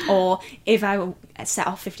 Or if I set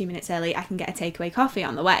off 15 minutes early, I can get a takeaway coffee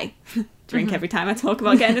on the way. Drink every time I talk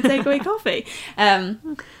about getting a takeaway coffee.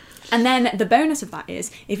 And then the bonus of that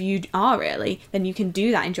is, if you are early, then you can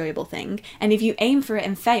do that enjoyable thing. And if you aim for it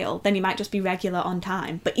and fail, then you might just be regular on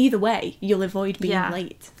time. But either way, you'll avoid being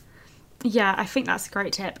late. Yeah, I think that's a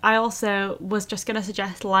great tip. I also was just going to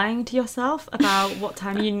suggest lying to yourself about what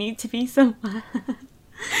time you need to be somewhere.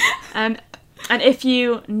 And if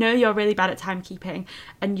you know you're really bad at timekeeping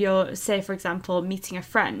and you're, say, for example, meeting a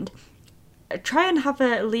friend, try and have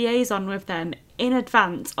a liaison with them in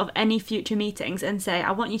advance of any future meetings and say,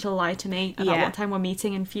 I want you to lie to me about what time we're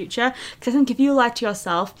meeting in future. Because I think if you lie to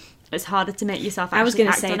yourself, it's harder to make yourself actually I was going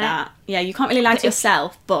to act say on that. it. Yeah, you can't really lie to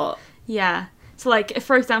yourself, but... Yeah. So, like, if,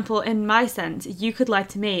 for example, in my sense, you could lie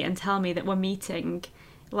to me and tell me that we're meeting,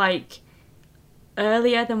 like,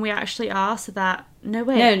 earlier than we actually are, so that... No,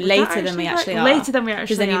 wait. No, later than we actually are. Later than we actually are,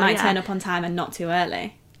 because then you might turn up on time and not too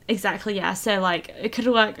early. Exactly, yeah. So, like, it could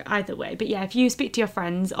work either way. But, yeah, if you speak to your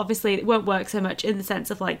friends, obviously it won't work so much in the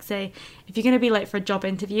sense of, like, say, if you're going to be late for a job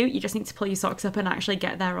interview, you just need to pull your socks up and actually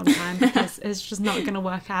get there on time because it's just not going to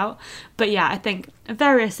work out. But, yeah, I think in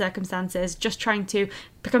various circumstances, just trying to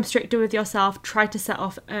become stricter with yourself, try to set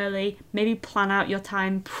off early, maybe plan out your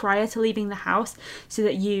time prior to leaving the house so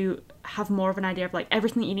that you have more of an idea of like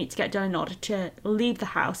everything that you need to get done in order to leave the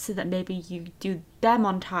house, so that maybe you do them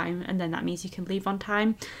on time and then that means you can leave on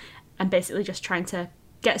time. And basically just trying to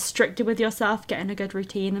get stricter with yourself, get in a good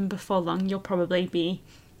routine, and before long you'll probably be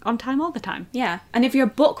on time all the time. Yeah, and if you're a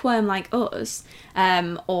bookworm like us,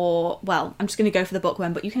 or, well, I'm just going to go for the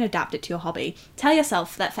bookworm, but you can adapt it to your hobby. Tell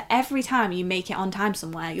yourself that for every time you make it on time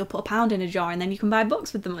somewhere, you'll put £1 in a jar and then you can buy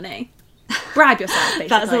books with the money. Bribe yourself, basically.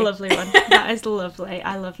 That's a lovely one. That is lovely.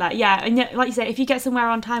 I love that. Yeah, and yet, like you say, if you get somewhere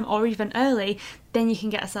on time or even early, then you can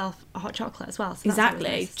get yourself a hot chocolate as well. So exactly.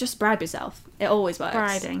 Nice. Just bribe yourself. It always works.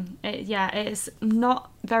 Bribing. It's not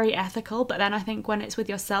very ethical, but then I think when it's with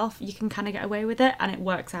yourself, you can kind of get away with it and it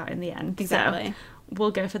works out in the end. Exactly. So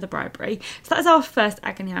we'll go for the bribery. So that's our first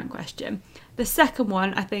agony aunt question. The second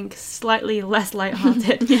one, I think slightly less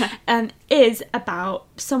lighthearted, is about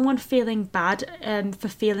someone feeling bad for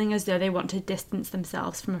feeling as though they want to distance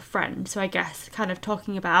themselves from a friend. So I guess kind of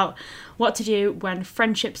talking about what to do when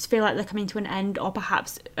friendships feel like they're coming to an end, or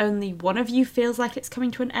perhaps only one of you feels like it's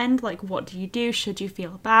coming to an end. Like, what do you do? Should you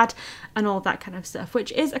feel bad? And all that kind of stuff,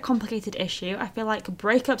 which is a complicated issue. I feel like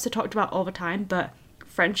breakups are talked about all the time, but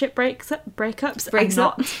friendships breaks ups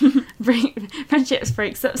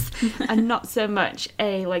and not so much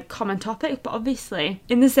a like common topic. But obviously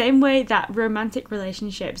in the same way that romantic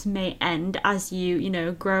relationships may end as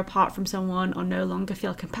you grow apart from someone or no longer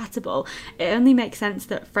feel compatible, it only makes sense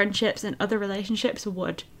that friendships and other relationships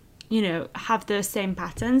would have those same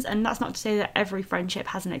patterns. And that's not to say that every friendship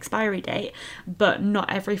has an expiry date, but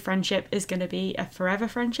not every friendship is going to be a forever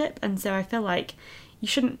friendship. And so I feel like you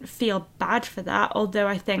shouldn't feel bad for that, although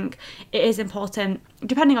I think it is important,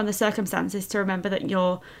 depending on the circumstances, to remember that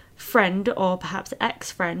your friend or perhaps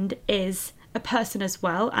ex-friend is a person as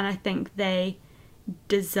well, and I think they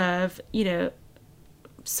deserve,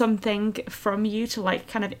 something from you to like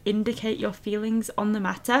kind of indicate your feelings on the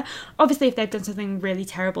matter. Obviously, if they've done something really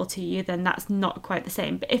terrible to you, then that's not quite the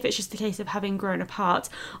same. But if it's just a case of having grown apart,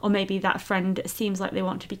 or maybe that friend seems like they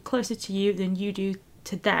want to be closer to you than you do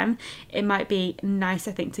to them, it might be nice,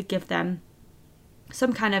 I think, to give them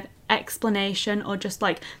some kind of explanation or just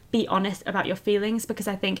like be honest about your feelings, because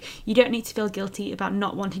I think you don't need to feel guilty about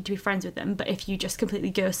not wanting to be friends with them. But if you just completely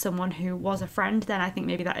ghost someone who was a friend, then I think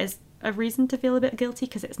maybe that is a reason to feel a bit guilty,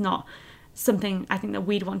 because it's not something I think that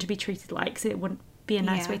we'd want to be treated like, so it wouldn't be a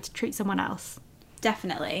nice way to treat someone else.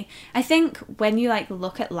 Definitely. I think when you like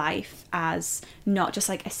look at life as not just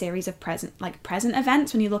like a series of present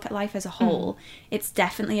events, when you look at life as a whole, it's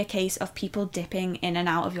definitely a case of people dipping in and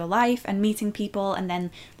out of your life and meeting people and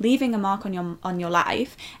then leaving a mark on your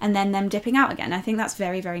life and then them dipping out again. I think that's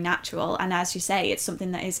very, very natural. And as you say, it's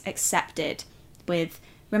something that is accepted with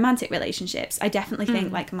romantic relationships. I definitely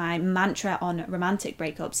think like my mantra on romantic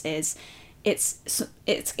breakups is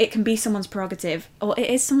it can be someone's prerogative, or it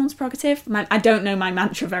is someone's prerogative. I don't know my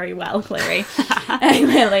mantra very well, clearly,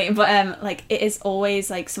 really, but like it is always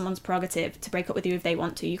like someone's prerogative to break up with you if they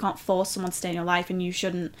want to. You can't force someone to stay in your life, and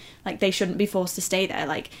they shouldn't be forced to stay there.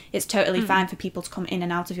 Like, it's totally fine for people to come in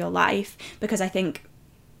and out of your life, because I think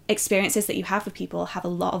experiences that you have with people have a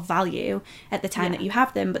lot of value at the time that you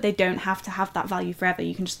have them, but they don't have to have that value forever.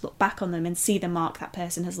 You can just look back on them and see the mark that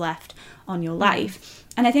person has left on your life.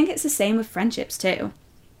 And I think it's the same with friendships too.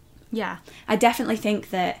 Yeah. I definitely think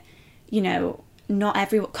that, not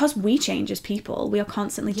everyone, because we change as people, we are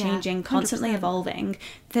constantly changing, constantly 100%. Evolving.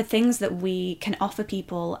 The things that we can offer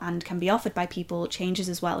people and can be offered by people changes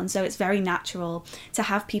as well. And so it's very natural to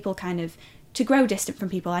have people to grow distant from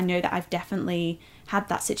people. I know that I've definitely had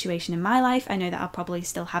that situation in my life. I know that I'll probably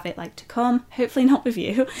still have it to come. Hopefully not with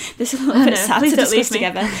you. This is a little bit sad to discuss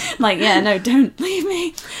together. Don't leave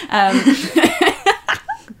me.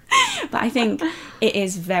 But I think it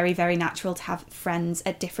is very, very natural to have friends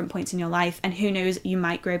at different points in your life, and who knows, you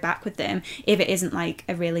might grow back with them if it isn't like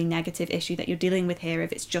a really negative issue that you're dealing with here.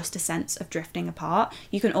 If it's just a sense of drifting apart,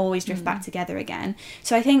 you can always drift back together again.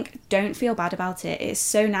 So I think don't feel bad about it. It's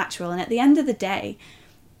so natural, and at the end of the day,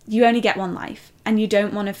 you only get one life, and you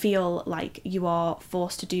don't want to feel like you are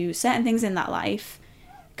forced to do certain things in that life,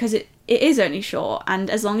 because it is only short. And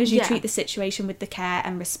as long as you treat the situation with the care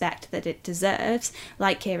and respect that it deserves,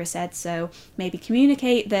 like Kira said, so maybe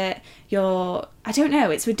communicate that you're, I don't know,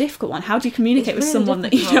 it's a difficult one. How do you communicate with someone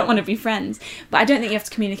that you don't want to be friends? But I don't think you have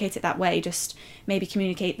to communicate it that way. Just maybe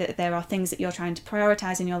communicate that there are things that you're trying to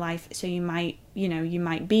prioritize in your life, so you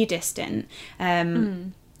might be distant.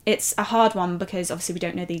 It's a hard one because obviously we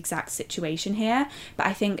don't know the exact situation here, but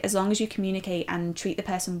I think as long as you communicate and treat the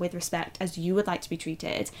person with respect as you would like to be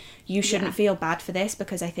treated, you shouldn't feel bad for this,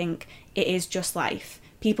 because I think it is just life.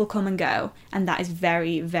 People come and go, and that is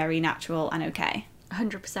very, very natural and okay.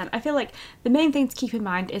 100%. I feel like the main thing to keep in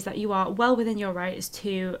mind is that you are well within your rights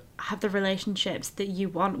to have the relationships that you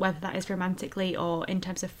want, whether that is romantically or in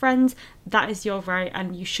terms of friends. That is your right,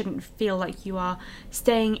 and you shouldn't feel like you are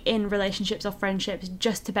staying in relationships or friendships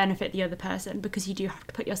just to benefit the other person, because you do have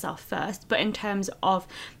to put yourself first. But in terms of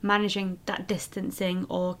managing that distancing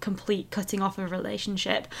or complete cutting off a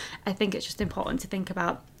relationship, I think it's just important to think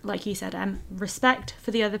about, like you said, respect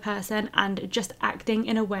for the other person, and just acting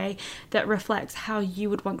in a way that reflects how you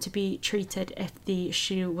would want to be treated if the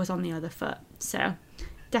shoe was on the other foot. So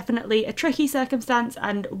definitely a tricky circumstance,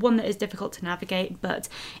 and one that is difficult to navigate, but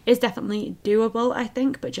is definitely doable, I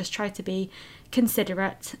think. But just try to be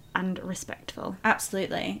considerate and respectful.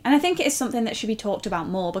 Absolutely. And I think it is something that should be talked about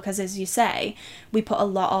more, because as you say, we put a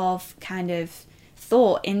lot of kind of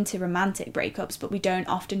thought into romantic breakups, but we don't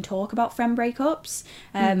often talk about friend breakups.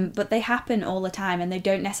 But they happen all the time, and they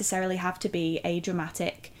don't necessarily have to be a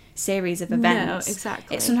dramatic series of events. No,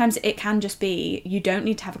 exactly. Sometimes it can just be, you don't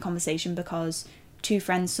need to have a conversation, because two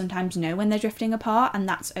friends sometimes know when they're drifting apart, and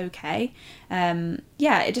that's okay.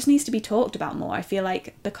 It just needs to be talked about more. I feel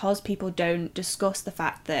like because people don't discuss the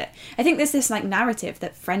fact that, I think there's this like narrative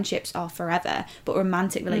that friendships are forever, but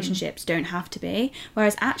romantic relationships don't have to be,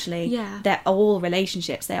 whereas actually they're all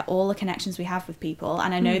relationships. They're all the connections we have with people.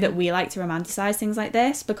 And I know that we like to romanticize things like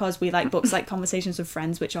this because we like books like Conversations with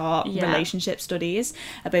Friends, which are relationship studies,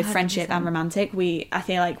 both 100%. Friendship and romantic. I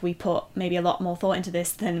feel like we put maybe a lot more thought into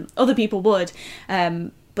this than other people would.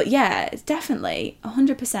 But yeah, it's definitely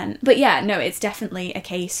 100%. But yeah, no, it's definitely a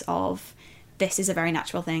case of this is a very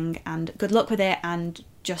natural thing, and good luck with it, and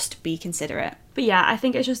just be considerate. But yeah, I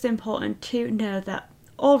think it's just important to know that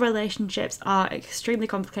all relationships are extremely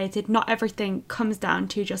complicated. Not everything comes down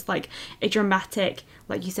to just like a dramatic,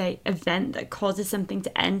 like you say, event that causes something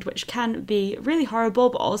to end, which can be really horrible,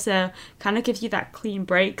 but also kind of gives you that clean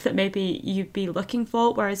break that maybe you'd be looking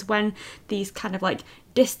for. Whereas when these kind of like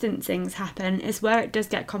distancings happen is where it does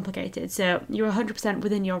get complicated. So you're 100%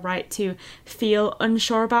 within your right to feel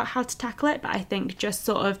unsure about how to tackle it, but I think just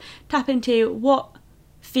sort of tap into what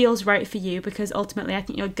feels right for you, because ultimately I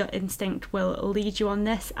think your gut instinct will lead you on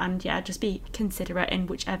this, and yeah, just be considerate in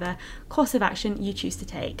whichever course of action you choose to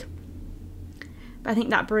take. But I think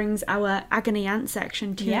that brings our agony aunt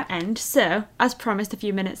section to an end. So as promised a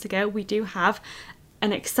few minutes ago, we do have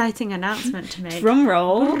an exciting announcement to make. Drum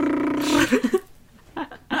roll.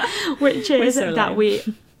 Which is that we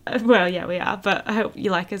are, but I hope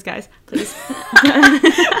you like us, guys. Please.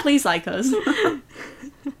 Please like us.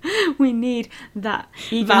 We need that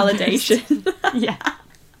validation. Yeah.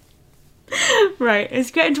 Right, it's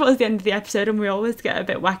getting towards the end of the episode, and we always get a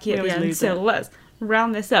bit wacky at the end, so let's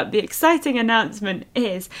round this up. The exciting announcement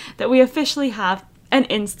is that we officially have an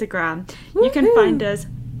Instagram. Woo-hoo. You can find us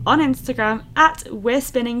on Instagram at We're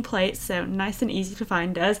Spinning Plates, so nice and easy to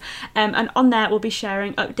find us, and on there we'll be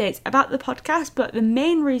sharing updates about the podcast. But the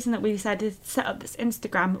main reason that we decided to set up this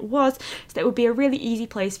Instagram was so that it would be a really easy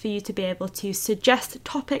place for you to be able to suggest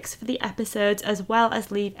topics for the episodes, as well as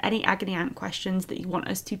leave any agony aunt questions that you want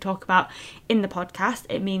us to talk about in the podcast.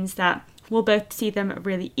 It means that we'll both see them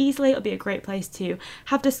really easily. It'll be a great place to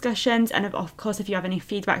have discussions, and of course if you have any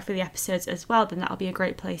feedback for the episodes as well, then that'll be a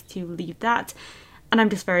great place to leave that. And I'm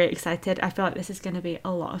just very excited. I feel like this is going to be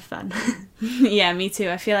a lot of fun. Yeah, me too.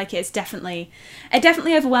 I feel like it definitely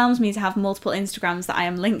overwhelms me to have multiple Instagrams that I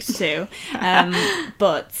am linked to.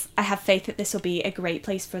 But I have faith that this will be a great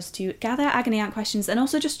place for us to gather agony aunt questions, and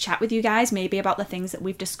also just chat with you guys, maybe about the things that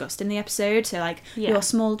we've discussed in the episode. So like your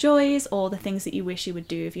small joys, or the things that you wish you would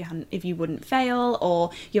do if you wouldn't fail,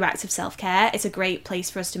 or your acts of self-care. It's a great place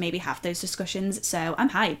for us to maybe have those discussions. So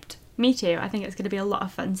I'm hyped. Me too. I think it's going to be a lot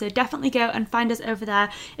of fun. So definitely go and find us over there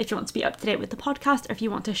if you want to be up to date with the podcast, or if you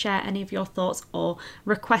want to share any of your thoughts or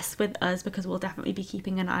requests with us, because we'll definitely be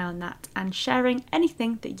keeping an eye on that and sharing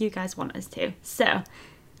anything that you guys want us to. So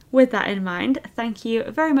with that in mind, thank you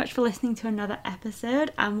very much for listening to another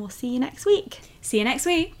episode, and we'll see you next week. See you next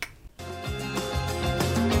week.